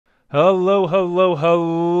Hello, hello,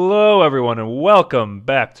 hello, everyone, and welcome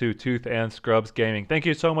back to Tooth and Scrubs Gaming. Thank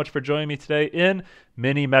you so much for joining me today in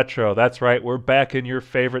Mini Metro. That's right, we're back in your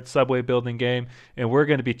favorite subway building game, and we're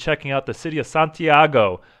going to be checking out the city of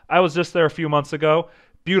Santiago. I was just there a few months ago.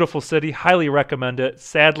 Beautiful city, highly recommend it.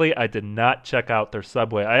 Sadly, I did not check out their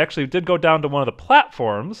subway. I actually did go down to one of the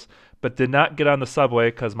platforms, but did not get on the subway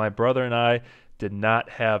because my brother and I did not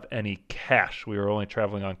have any cash. We were only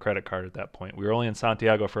traveling on credit card at that point. We were only in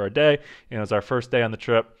Santiago for a day, and it was our first day on the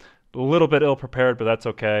trip. A little bit ill prepared, but that's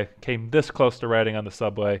okay. Came this close to riding on the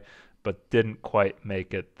subway, but didn't quite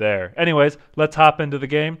make it there. Anyways, let's hop into the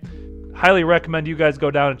game. Highly recommend you guys go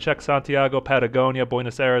down and check Santiago, Patagonia,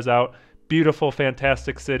 Buenos Aires out. Beautiful,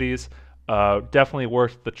 fantastic cities. Definitely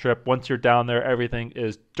worth the trip. Once you're down there, everything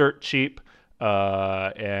is dirt cheap.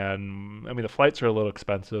 And I mean, the flights are a little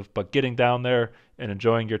expensive, but getting down there and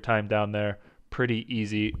enjoying your time down there, pretty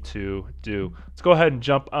easy to do. Let's go ahead and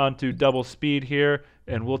jump onto double speed here,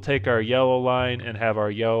 and we'll take our yellow line and have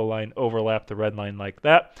our yellow line overlap the red line like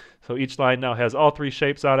that. So each line now has all three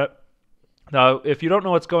shapes on it. Now, if you don't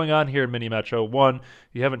know what's going on here in Mini Metro, one,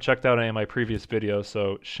 you haven't checked out any of my previous videos,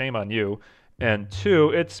 so shame on you. And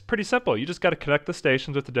two, it's pretty simple. You just got to connect the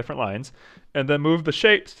stations with the different lines and then move the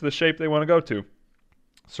shapes to the shape they want to go to.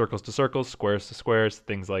 Circles to circles, squares to squares,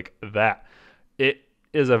 things like that. It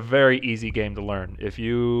is a very easy game to learn. If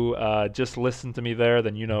you just listen to me there,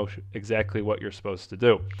 then you know exactly what you're supposed to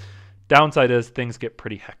do. Downside is things get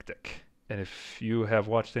pretty hectic. And if you have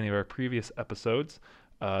watched any of our previous episodes,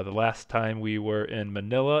 the last time we were in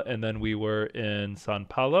Manila and then we were in Sao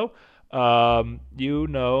Paulo, you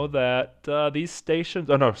know that these stations,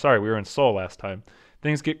 oh no, sorry, we were in Seoul last time.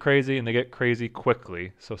 Things get crazy and they get crazy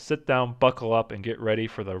quickly. So sit down, buckle up, and get ready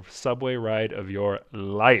for the subway ride of your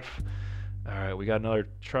life. All right, we got another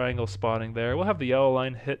triangle spawning there. We'll have the yellow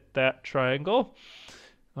line hit that triangle.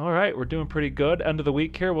 All right, we're doing pretty good. End of the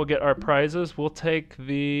week here, we'll get our prizes. We'll take let's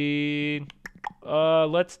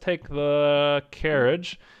take the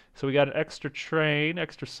carriage. So we got an extra train,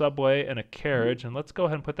 extra subway, and a carriage. And let's go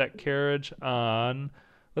ahead and put that carriage on.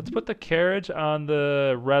 Let's put the carriage on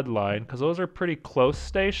the red line because those are pretty close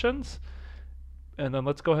stations. And then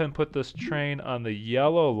let's go ahead and put this train on the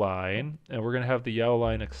yellow line. And we're going to have the yellow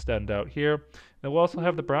line extend out here. And we'll also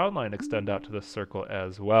have the brown line extend out to this circle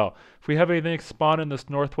as well. If we have anything spawn in this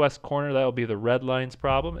northwest corner, that will be the red line's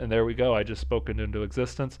problem. And there we go. I just spoke it into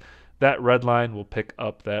existence. That red line will pick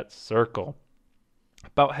up that circle.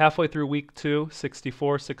 About halfway through week 2,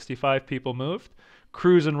 64, 65 people moved.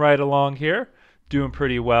 Cruising right along here. Doing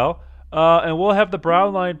pretty well. And we'll have the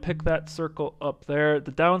brown line pick that circle up there. The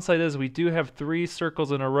downside is we do have 3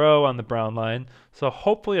 circles in a row on the brown line. So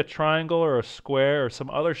hopefully a triangle or a square or some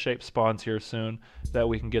other shape spawns here soon that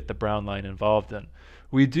we can get the brown line involved in.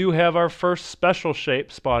 We do have our first special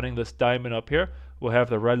shape spawning, this diamond up here. We'll have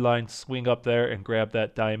the red line swing up there and grab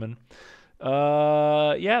that diamond.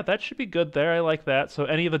 Yeah, that should be good there. I like that. So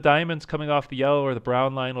any of the diamonds coming off the yellow or the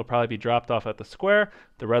brown line will probably be dropped off at the square.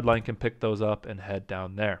 The red line can pick those up and head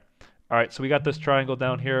down there. All right, so we got this triangle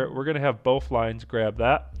down here. We're going to have both lines grab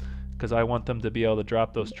that because I want them to be able to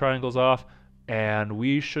drop those triangles off. And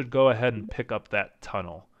we should go ahead and pick up that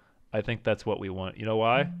tunnel. I think that's what we want. You know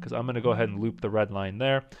why? Because I'm going to go ahead and loop the red line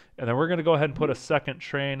there. And then we're going to go ahead and put a second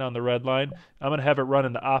train on the red line. I'm going to have it run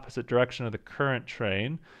in the opposite direction of the current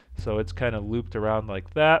train. So it's kind of looped around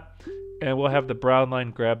like that. And we'll have the brown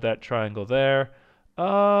line grab that triangle there.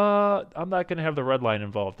 I'm not going to have the red line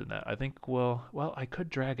involved in that. I think, well, I could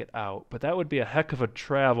drag it out, but that would be a heck of a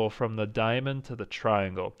travel from the diamond to the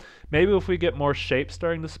triangle. Maybe if we get more shapes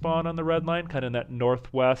starting to spawn on the red line, kind of in that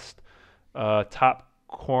northwest top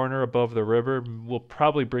corner above the river, we'll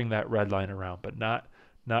probably bring that red line around, but not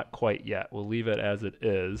quite yet. We'll leave it as it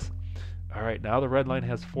is. All right, now the red line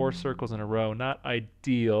has 4 circles in a row. Not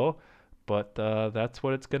ideal, but that's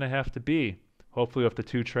what it's going to have to be. Hopefully with the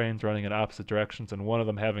 2 trains running in opposite directions and one of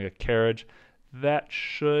them having a carriage, that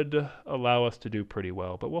should allow us to do pretty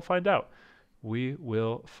well. But we'll find out. We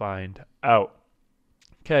will find out.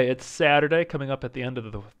 Okay, it's Saturday coming up at the end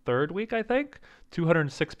of the 3rd week, I think.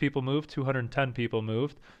 206 people moved, 210 people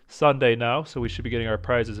moved. Sunday now, so we should be getting our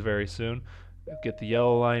prizes very soon. Get the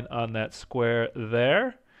yellow line on that square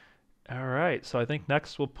there. All right, so I think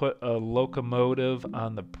next we'll put a locomotive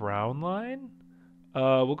on the brown line.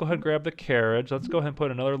 We'll go ahead and grab the carriage. Let's go ahead and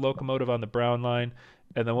put another locomotive on the brown line,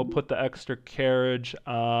 and then we'll put the extra carriage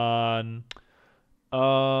on.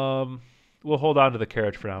 We'll hold on to the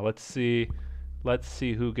carriage for now. Let's see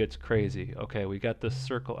who gets crazy. Okay, we got this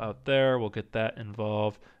circle out there. We'll get that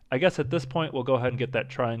involved. I guess at this point we'll go ahead and get that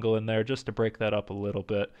triangle in there just to break that up a little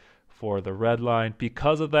bit for the red line.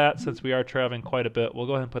 Because of that, since we are traveling quite a bit, we'll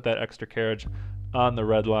go ahead and put that extra carriage on the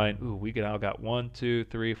red line. Ooh, we now got 1, 2,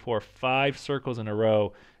 3, 4, 5 circles in a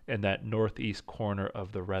row in that northeast corner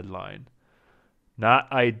of the red line.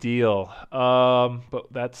 Not ideal, but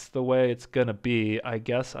that's the way it's gonna be. I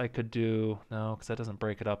guess I could do, no, because that doesn't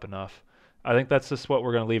break it up enough. I think that's just what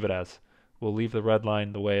we're gonna leave it as. We'll leave the red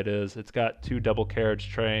line the way it is. It's got 2 double carriage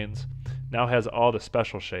trains. Now has all the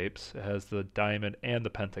special shapes. It has the diamond and the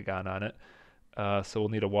pentagon on it. So we'll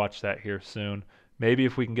need to watch that here soon. Maybe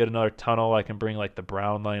if we can get another tunnel, I can bring like the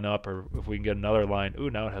brown line up, or if we can get another line. Ooh,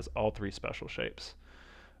 now it has all 3 special shapes.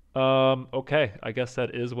 Okay, I guess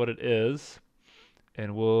that is what it is,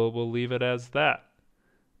 and we'll leave it as that.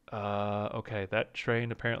 Okay, that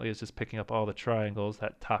train apparently is just picking up all the triangles,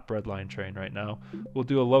 that top red line train right now. We'll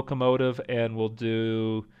do a locomotive, and we'll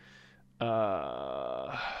do, do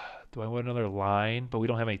I want another line? But we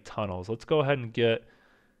don't have any tunnels. Let's go ahead and get,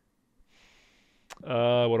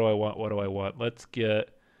 what do I want? What do I want? Let's get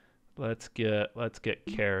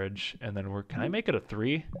carriage, and then can I make it a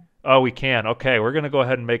 3? Oh, we can. Okay, we're gonna go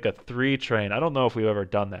ahead and make a 3 train. I don't know if we've ever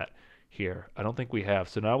done that here. I don't think we have.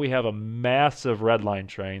 So now we have a massive red line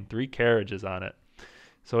train, 3 carriages on it.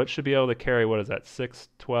 So it should be able to carry, what is that, 6,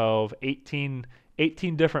 12, 18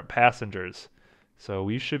 different passengers. So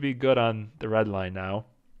we should be good on the red line now.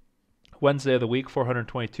 Wednesday of the week,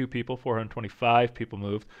 422 people, 425 people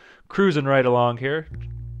moved. Cruising right along here.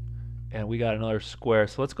 And we got another square.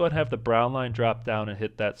 So let's go ahead and have the brown line drop down and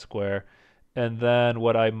hit that square. And then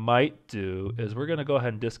what I might do is we're going to go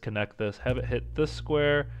ahead and disconnect this, have it hit this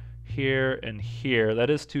square, here, and here. That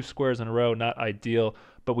is 2 squares in a row, not ideal.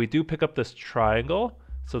 But we do pick up this triangle,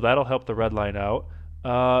 so that'll help the red line out.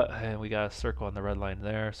 And we got a circle on the red line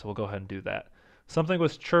there, so we'll go ahead and do that. Something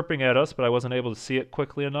was chirping at us, but I wasn't able to see it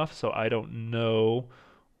quickly enough, so I don't know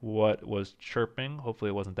what was chirping. Hopefully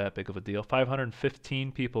it wasn't that big of a deal.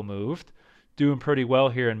 515 people moved. Doing pretty well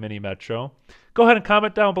here in Mini Metro. Go ahead and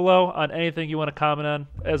comment down below on anything you want to comment on.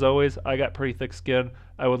 As always, I got pretty thick skin.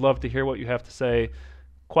 I would love to hear what you have to say.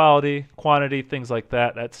 Quality, quantity, things like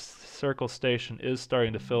that. That circle station is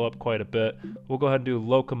starting to fill up quite a bit. We'll go ahead and do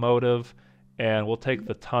locomotive, and we'll take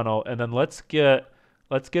the tunnel, and then let's get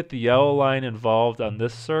the yellow line involved on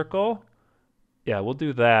this circle. Yeah, we'll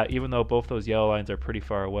do that, even though both those yellow lines are pretty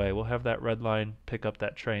far away. We'll have that red line pick up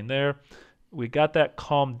that train there. We got that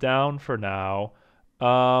calmed down for now.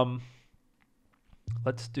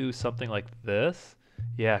 Let's do something like this.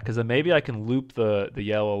 Yeah, because then maybe I can loop the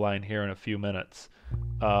yellow line here in a few minutes.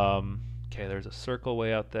 Okay, there's a circle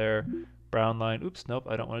way out there. Brown line. Oops, nope,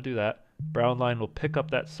 I don't want to do that. Brown line will pick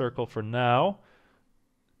up that circle for now.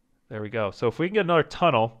 There we go. So if we can get another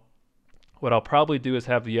tunnel, what I'll probably do is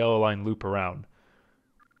have the yellow line loop around.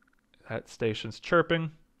 That station's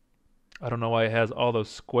chirping. I don't know why it has all those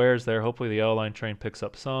squares there. Hopefully the yellow line train picks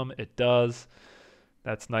up some. It does.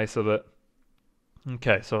 That's nice of it.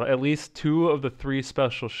 Okay, so at least 2 of the 3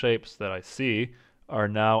 special shapes that I see are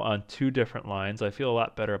now on 2 different lines. I feel a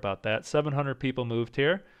lot better about that. 700 people moved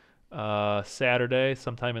here. Saturday,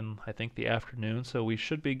 sometime in, I think, the afternoon. So we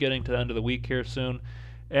should be getting to the end of the week here soon.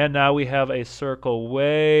 And now we have a circle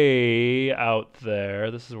way out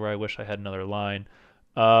there. This is where I wish I had another line.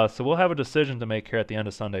 So we'll have a decision to make here at the end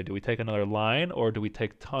of Sunday. Do we take another line, or do we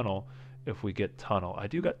take tunnel if we get tunnel? I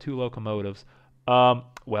do got 2 locomotives.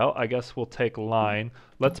 Well, I guess we'll take line.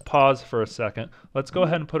 Let's pause for a second. Let's go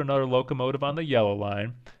ahead and put another locomotive on the yellow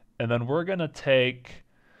line. And then we're going to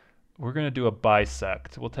do a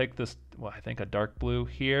bisect. We'll take this, well, I think a dark blue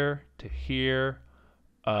here to here.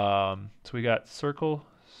 So we got circle,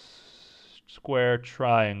 square,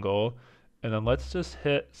 triangle. And then let's just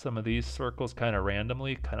hit some of these circles kind of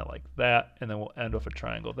randomly, kind of like that, and then we'll end with a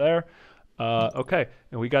triangle there. Okay,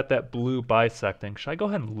 and we got that blue bisecting. Should I go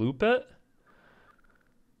ahead and loop it?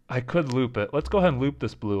 I could loop it. Let's go ahead and loop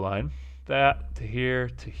this blue line. That to here,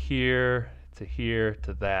 to here, to here,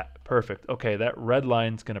 to that. Perfect. Okay, that red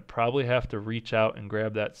line's going to probably have to reach out and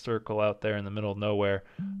grab that circle out there in the middle of nowhere.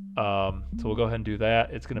 So we'll go ahead and do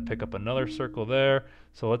that. It's going to pick up another circle there.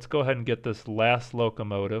 So let's go ahead and get this last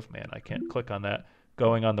locomotive. Man, I can't click on that.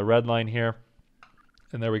 Going on the red line here.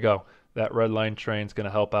 And there we go. That red line train's going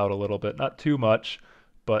to help out a little bit. Not too much,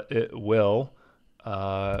 but it will.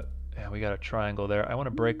 And we got a triangle there. I want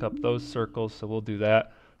to break up those circles, so we'll do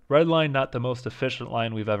that. Red line, not the most efficient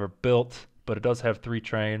line we've ever built, but it does have 3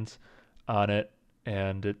 trains on it,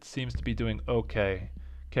 and it seems to be doing okay.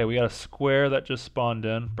 Okay, we got a square that just spawned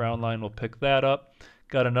in. Brown line will pick that up.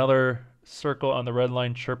 Got another circle on the red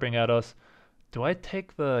line chirping at us. Do I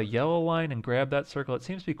take the yellow line and grab that circle? It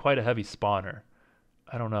seems to be quite a heavy spawner.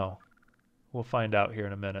 I don't know. We'll find out here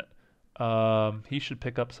in a minute. He should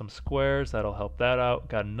pick up some squares. That'll help that out.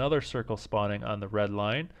 Got another circle spawning on the red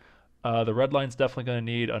line. The red line's definitely going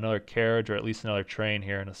to need another carriage or at least another train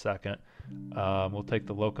here in a second. We'll take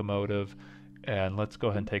the locomotive and let's go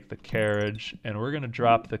ahead and take the carriage. And we're going to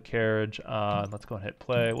drop the carriage on, let's go ahead and hit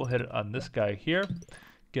play. We'll hit it on this guy here.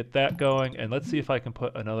 Get that going. And let's see if I can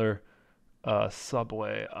put another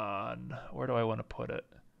subway on. Where do I want to put it?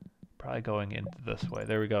 Probably going into this way.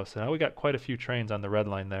 There we go. So now we got quite a few trains on the red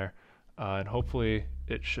line there. And hopefully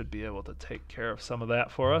it should be able to take care of some of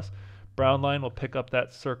that for us. Brown line will pick up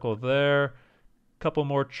that circle there. Couple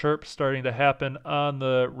more chirps starting to happen on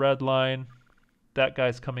the red line. That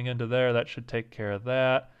guy's coming into there. That should take care of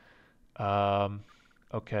that.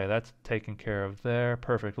 Okay, that's taken care of there.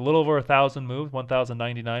 Perfect. A little over 1,000 moved.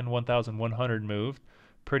 1,099, 1,100 moved.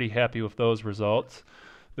 Pretty happy with those results.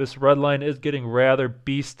 This red line is getting rather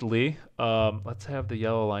beastly. Let's have the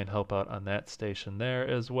yellow line help out on that station there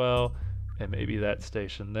as well. And maybe that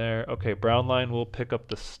station there. Okay, brown line will pick up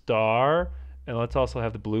the star. And let's also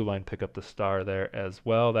have the blue line pick up the star there as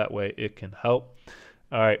well. That way it can help.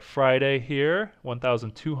 All right, Friday here,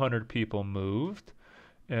 1,200 people moved.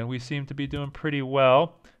 And we seem to be doing pretty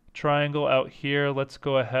well. Triangle out here, let's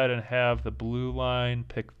go ahead and have the blue line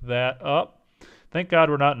pick that up. Thank God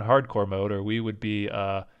we're not in hardcore mode, or we would be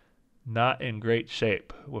not in great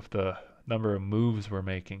shape with the number of moves we're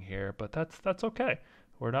making here. But that's okay.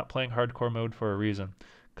 We're not playing hardcore mode for a reason.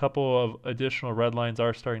 A couple of additional red lines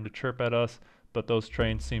are starting to chirp at us, but those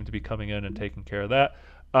trains seem to be coming in and taking care of that.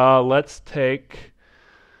 Let's take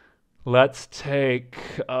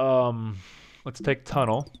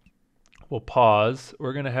tunnel. We'll pause.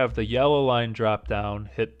 We're going to have the yellow line drop down,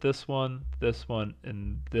 hit this one,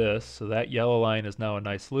 and this. So that yellow line is now a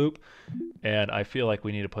nice loop. And I feel like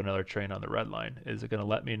we need to put another train on the red line. Is it going to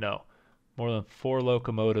let me know? More than 4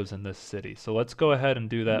 locomotives in this city. So let's go ahead and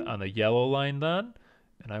do that on the yellow line then.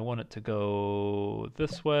 And I want it to go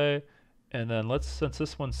this way. And then since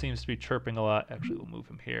this one seems to be chirping a lot, actually we'll move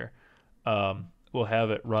him here. We'll have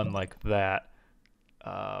it run like that.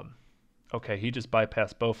 Okay, he just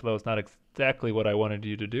bypassed both of those. Not exactly what I wanted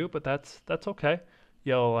you to do, but that's okay.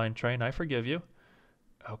 Yellow line train, I forgive you.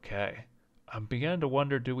 Okay. I'm beginning to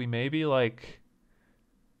wonder, do we maybe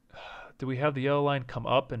do we have the yellow line come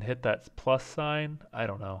up and hit that plus sign? I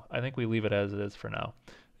don't know. I think we leave it as it is for now.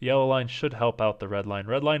 The yellow line should help out the red line.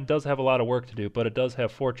 Red line does have a lot of work to do, but it does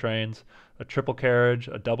have 4 trains, a triple carriage,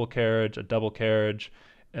 a double carriage,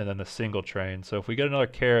 and then a single train. So if we get another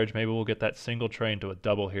carriage, maybe we'll get that single train to a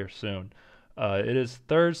double here soon. It is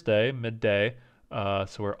Thursday, midday,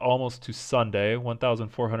 so we're almost to Sunday.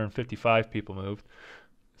 1,455 people moved.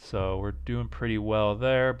 So we're doing pretty well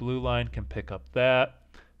there. Blue line can pick up that.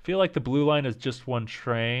 I feel like the blue line is just 1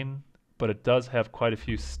 train, but it does have quite a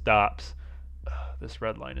few stops. This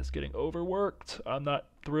red line is getting overworked. I'm not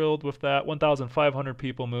thrilled with that. 1,500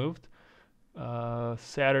 people moved.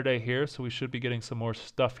 Saturday here, so we should be getting some more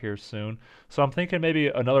stuff here soon. So I'm thinking maybe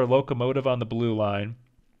another locomotive on the blue line,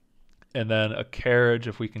 and then a carriage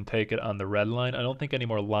if we can take it on the red line. I don't think any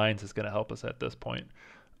more lines is going to help us at this point,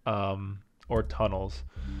 or tunnels.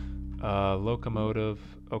 Locomotive.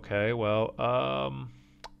 Okay, well,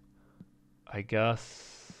 I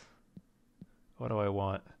guess, what do I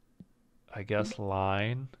want? I guess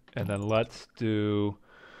line, and then let's do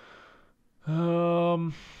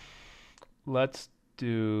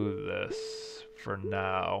this for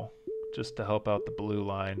now, just to help out the blue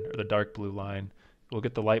line, or the dark blue line. We'll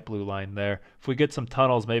get the light blue line there. If we get some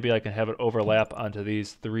tunnels, maybe I can have it overlap onto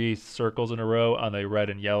these 3 circles in a row on the red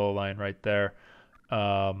and yellow line right there.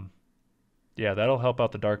 Yeah, that'll help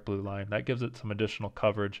out the dark blue line. That gives it some additional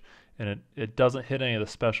coverage, and it doesn't hit any of the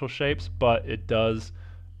special shapes, but it does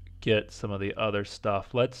get some of the other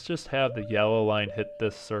stuff. Let's just have the yellow line hit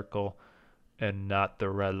this circle and not the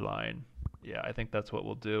red line. Yeah, I think that's what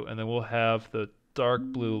we'll do. And then we'll have the dark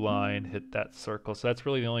blue line hit that circle. So that's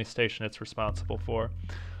really the only station it's responsible for.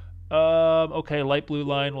 Okay, light blue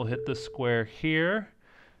line will hit this square here.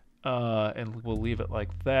 And we'll leave it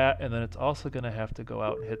like that. And then it's also going to have to go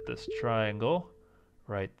out and hit this triangle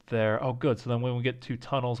right there. Oh, good. So then when we get 2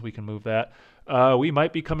 tunnels, we can move that. We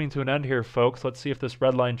might be coming to an end here, folks. Let's see if this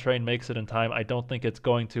red line train makes it in time. I don't think it's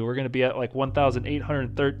going to. We're going to be at like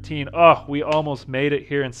 1,813. Oh, we almost made it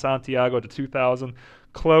here in Santiago to 2,000.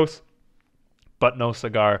 Close, but no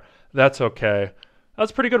cigar. That's okay. That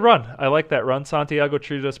was a pretty good run. I like that run. Santiago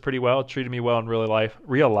treated us pretty well. Treated me well in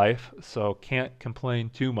real life, so can't complain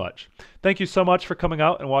too much. Thank you so much for coming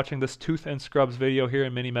out and watching this Tooth and Scrubs video here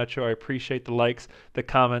in Mini Metro. I appreciate the likes, the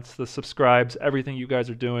comments, the subscribes, everything you guys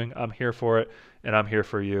are doing. I'm here for it, and I'm here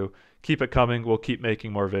for you. keep it coming. We'll keep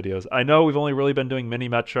making more videos. I know we've only really been doing mini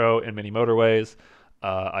Metro and mini Motorways.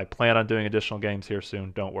 I plan on doing additional games here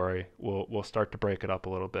soon. Don't worry. We'll start to break it up a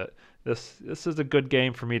little bit. This is a good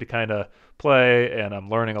game for me to kind of play, and I'm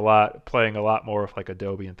learning a lot, playing a lot more with like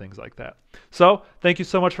Adobe and things like that. So thank you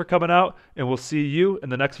so much for coming out, and we'll see you in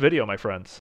the next video, my friends.